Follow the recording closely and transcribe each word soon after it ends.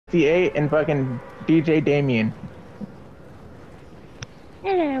68 and fucking DJ Damien.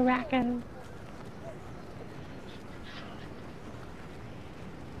 Hello, Rocco.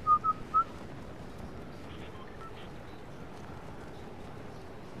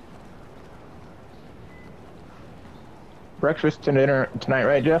 Breakfast and dinner tonight,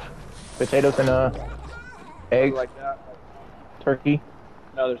 right, Jeff? Potatoes and Something eggs, like that. turkey.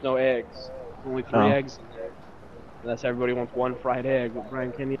 No, there's no eggs. There's only 3 Oh. eggs in there. Unless everybody wants one fried egg, but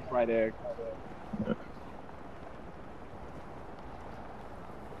Brian can't eat a fried egg.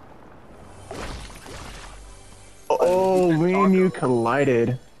 Oh, me and you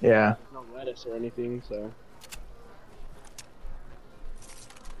collided. Yeah. There's no lettuce or anything, so.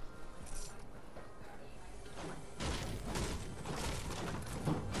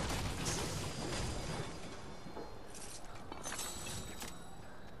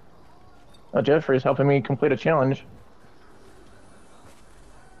 Oh, Jeffrey's helping me complete a challenge.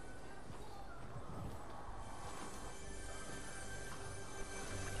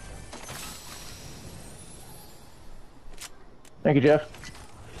 Thank you, Jeff.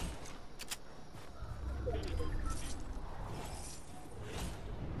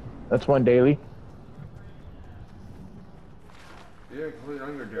 That's one daily. Yeah, complete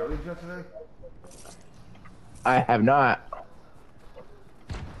on your dailies yesterday? I have not.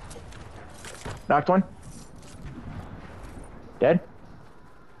 Knocked one. Dead.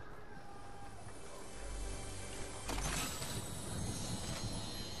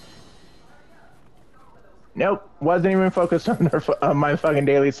 Nope. Wasn't even focused on, on my fucking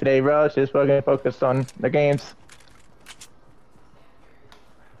dailies today, bro. It's just fucking focused on the games.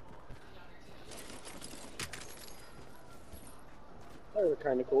 They're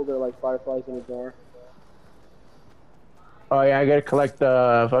kind of cool. They're like fireflies in a jar. Oh yeah, I gotta collect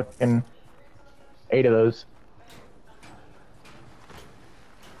fucking 8 of those.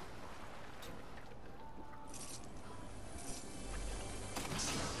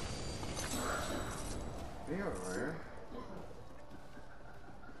 Yeah, man.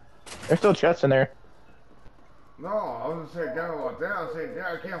 There's still chests in there. No, I wasn't saying down about that. I was saying,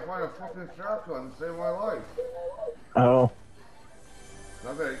 Dad, I can't find a fucking shotgun to save my life. Oh.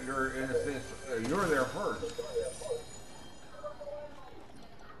 Not that you're in the same. You were there first.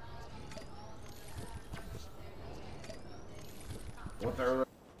 What's there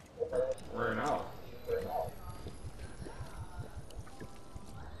right now?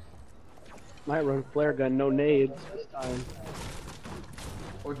 Might run flare gun, no nades this time.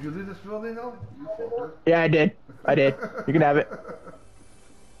 Oh, did you leave this building though? You fucker. Yeah, I did. I did. You can have it.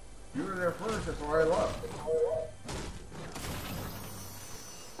 You were there first, that's why I left.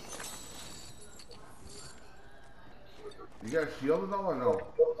 You got shielded though or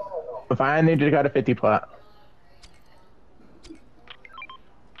no? Finally just got a 50 plot.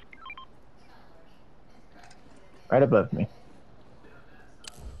 Right above me.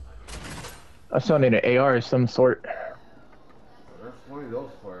 I still need an AR of some sort. There's 20 of those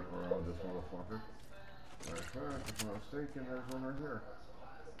flying around this motherfucker. Okay, if I'm not mistaken, there's one right here.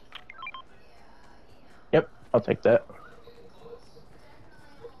 Yep, I'll take that.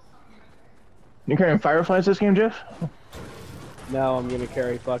 You carrying fireflies this game, Jeff? Now I'm gonna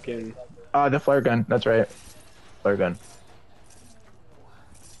carry fucking. The flare gun. That's right. Flare gun.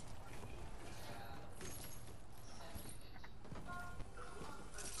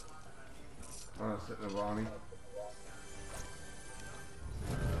 I'm gonna sit in the Ronnie.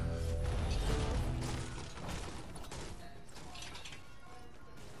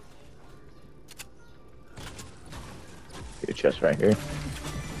 Get a chest right here.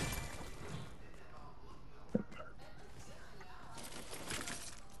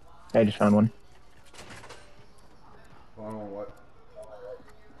 I just found one. Found what?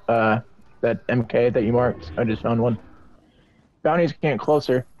 That MK that you marked. I just found one. Bounties can't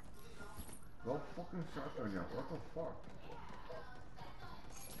closer. No fucking shotgun yet. What the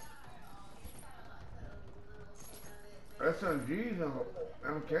fuck? SMGs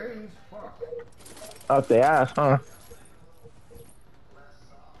and MKs? Fuck. Up the ass, huh?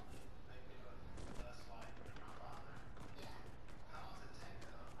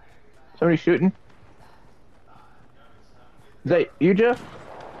 Somebody shooting? Is that you, Jeff?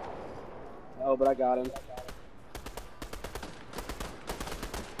 Oh, but I got him.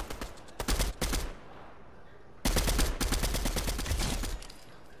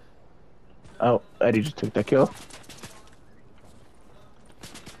 Oh, Eddie just took that kill.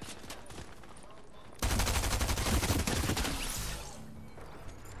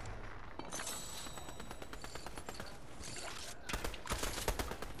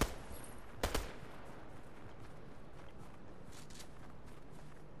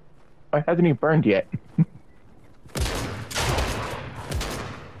 Why hasn't he burned yet?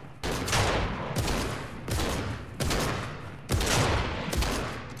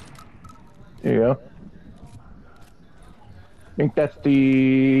 There you go. I think that's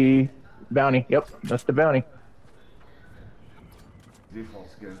the bounty. Yep, that's the bounty.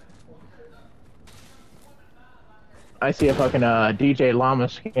 Default skin. I see a fucking DJ Llama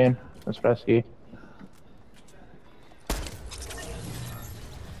skin. That's what I see.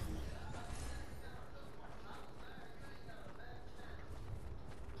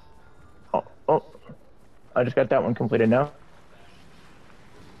 Oh, oh. I just got that one completed now.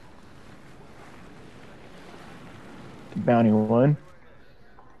 The bounty one.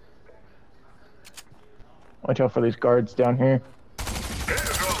 Watch out for these guards down here.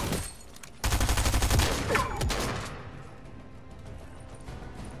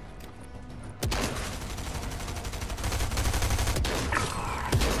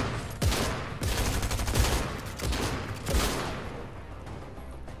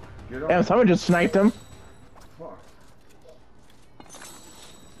 Damn, someone just sniped him. Fuck.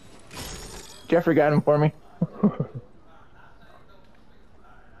 Jeffrey got him for me.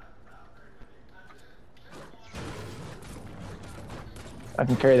 I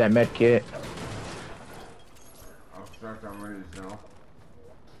can carry that med kit. I'll start on raise now.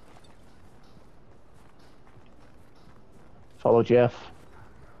 Follow Jeff.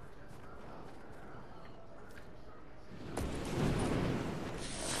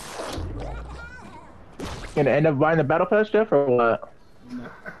 Gonna end up buying the battle pass, Jeff, or what? No.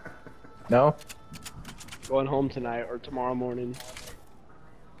 No? Going home tonight or tomorrow morning.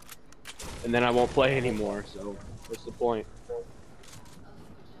 And then I won't play anymore, so what's the point?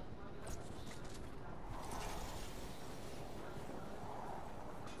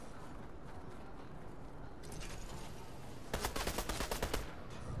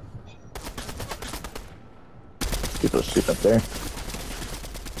 People sleep up there.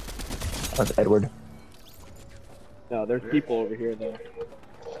 That's Edward. No, there's people over here though.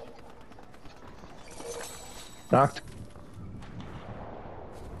 Knocked.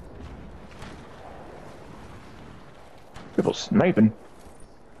 People sniping.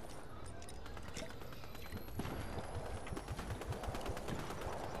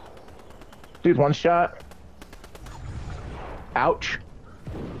 Dude, one shot. Ouch.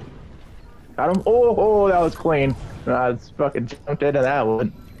 Got him. Oh, that was clean. I just fucking jumped into that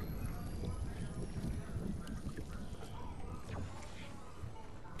one.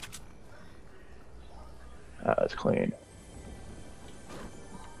 That was clean.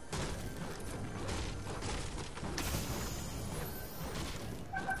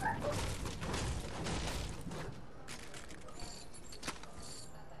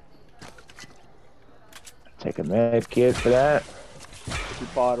 Take a med kit for that. There's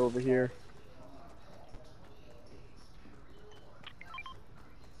a bot over here.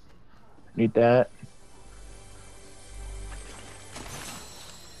 Need that.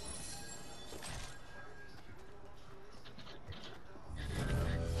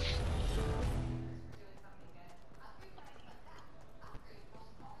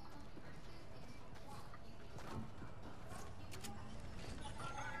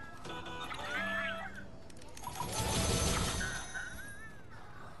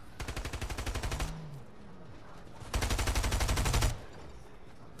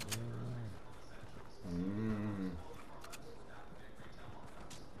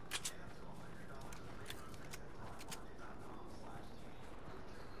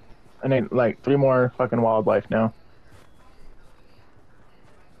 I need like 3 more fucking wildlife now.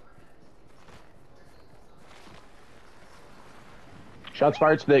 Shots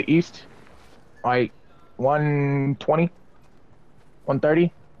fired to the east. Like 120?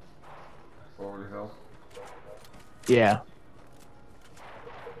 130? Over the hill. Yeah.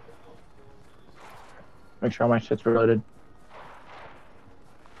 Make sure all my shit's reloaded.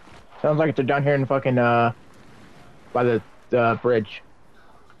 Sounds like they're down here in fucking by the bridge.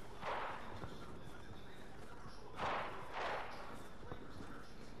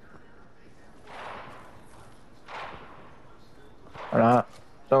 Or not.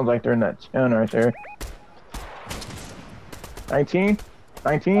 Sounds like they're in that town right there. 19?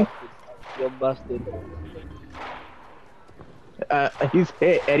 19? You're busted. He's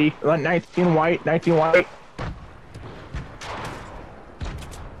hit, Eddie. 19 white, 19 white.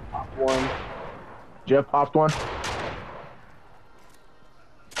 One. Jeff popped one.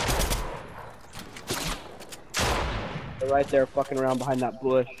 They're right there fucking around behind that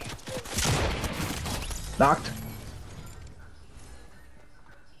bush. Knocked.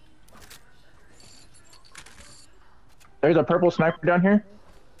 There's a purple sniper down here.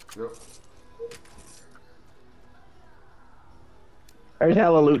 Yep. There's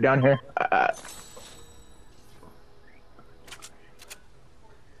hella loot down here.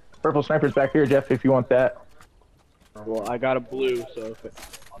 Purple sniper's back here, Jeff, if you want that. Well, I got a blue, so if it,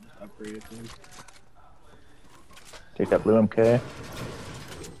 I'll just upgrade it then. Take that blue MK.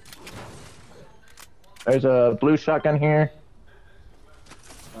 There's a blue shotgun here.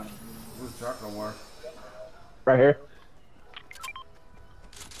 Who's shotgun war? Right here.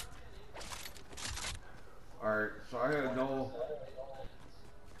 Alright, so I had no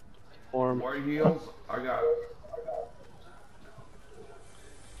Form. white heels. I got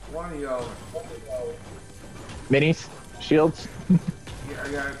 20 Minis, shields. yeah,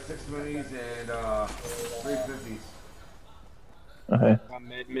 I got 6 minis and 3 50s. Okay. Got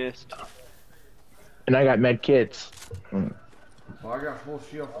med mist. And I got med kits. Well, I got full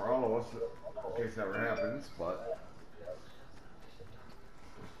shield for all of us in case that ever happens, but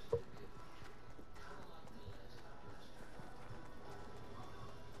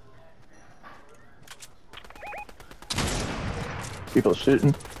People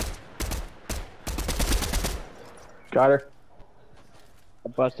shooting. Got her. I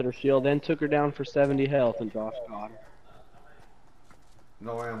busted her shield, then took her down for 70 health, and Josh got her.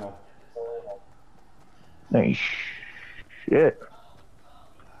 no ammo. Nice. Shit.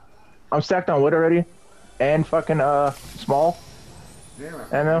 I'm stacked on wood already. And fucking, small Damn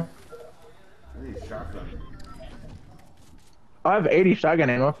it. ammo. I need shotgun. I have 80 shotgun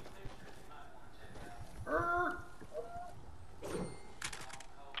ammo.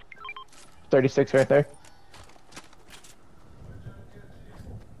 36 right there.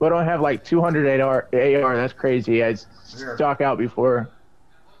 But I don't have like 200 AR. That's crazy. I stock out before.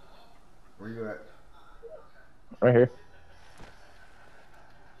 Where you at? Right here.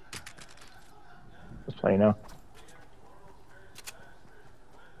 Let's play now.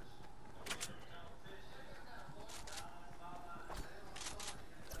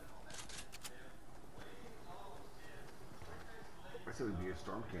 I said it'd be a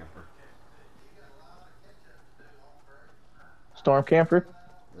storm camper. Storm Camper.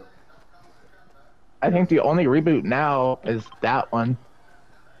 Yep. I think the only reboot now is that one.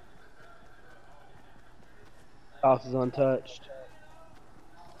 House is untouched.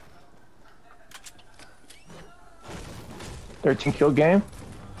 13 kill game.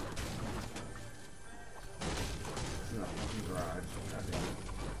 It's in a fucking garage. Goddamn.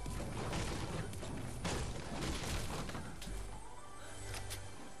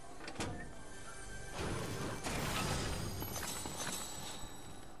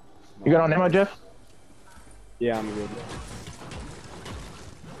 You got on ammo, Jeff? Yeah, I'm good.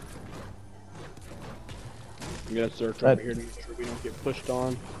 I'm gonna search over here to make sure we don't get pushed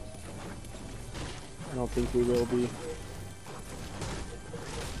on. I don't think we will be.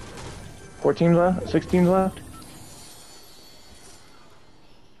 4 teams left? 6 teams left?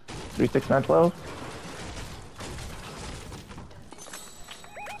 3, 6, 9, 12?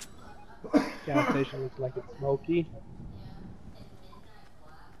 Gas station looks like it's smoky.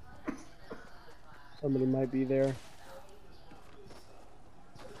 Somebody might be there.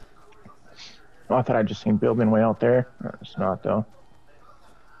 Oh, I thought I just seen building way out there. It's not though.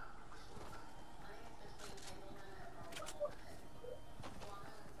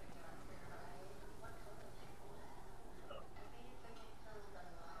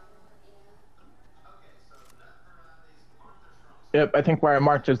 Yep, I think where I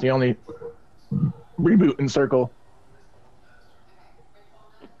marked is the only reboot in circle.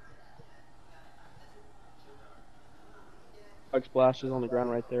 Bug splash is on the ground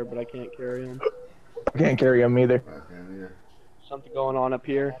right there, but I can't carry him. I can't carry them either. I can't either. Something going on up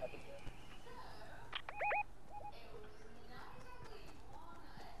here.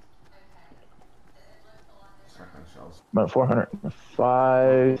 Shotgun shells. About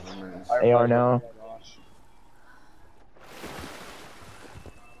 405 AR now.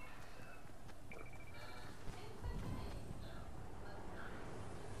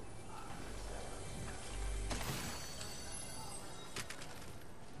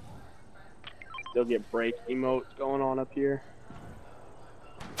 Still get break emotes going on up here.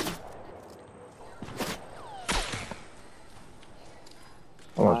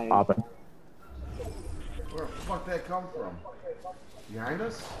 Almost Nice. popping. Where the fuck did that come from? Behind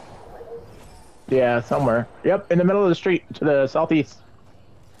us? Yeah, somewhere. Yep, in the middle of the street to the southeast.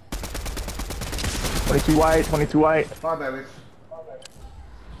 22 white, 22 white. Bye, baby.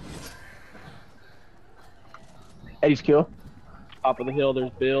 Eddie's kill. Top of the hill,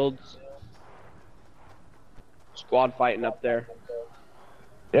 there's builds. Squad fighting up there.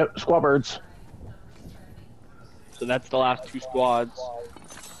 Yep, squad birds. So that's the last 2 squads.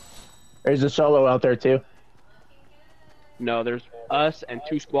 There's a solo out there too. No, there's us and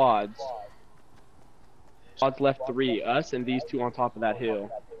 2 squads. Squads left 3. Us and these 2 on top of that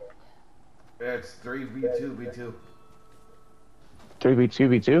hill. Yeah, it's 3v2, v2.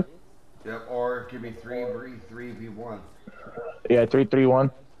 3v2v2. Yep, or give me 3v1. Yeah,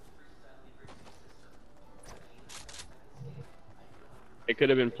 3-3-1. They could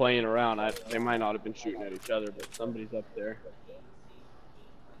have been playing around. They might not have been shooting at each other, but somebody's up there.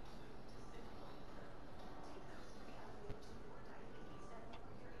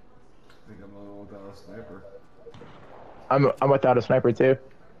 I think I'm a little without a sniper. I'm without a sniper too.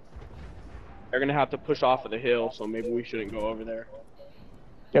 They're gonna have to push off of the hill, so maybe we shouldn't go over there.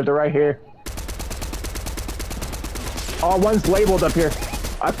 Yeah, they're right here. Oh, one's labeled up here.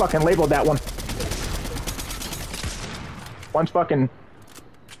 I fucking labeled that one. One's fucking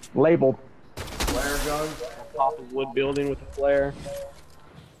labeled. Flare guns. On top of wood building with a flare.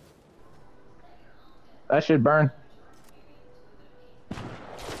 That should burn.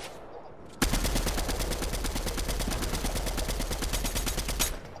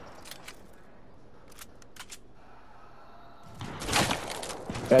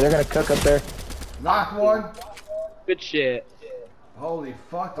 Yeah, they're gonna cook up there. Knock one. Good shit. Holy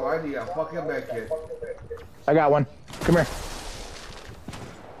fuck, do I need a fucking med kit? I got one. Come here.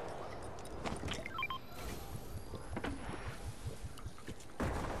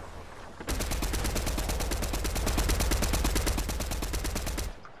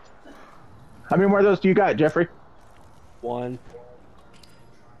 How many more of those do you got, Jeffrey? 1.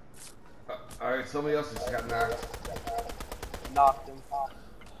 Alright, somebody else just got knocked. Knocked him.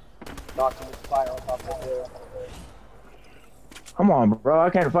 Knocked him with fire on top of the hill. Come on, bro. I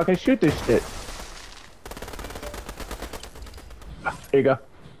can't fucking shoot this shit. There you go.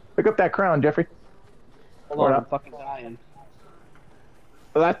 Pick up that crown, Jeffrey. Hold on, I'm fucking dying.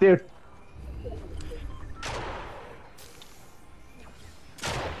 Oh, that dude.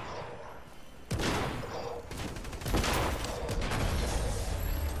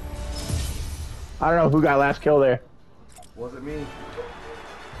 I don't know who got last kill there. Was it me?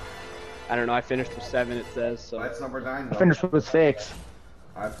 I don't know, I finished with 7 it says, so. That's number 9 I though. finished with 6.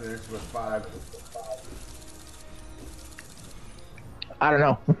 I finished with 5. I don't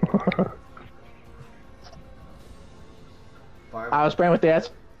know. 5. I was playing with the S.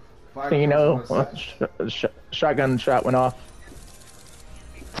 5 You know, was shotgun shot went off.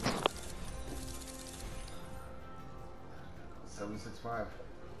 a 765.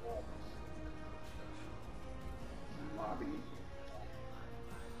 Lobby.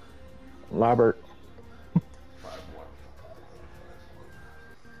 Robert.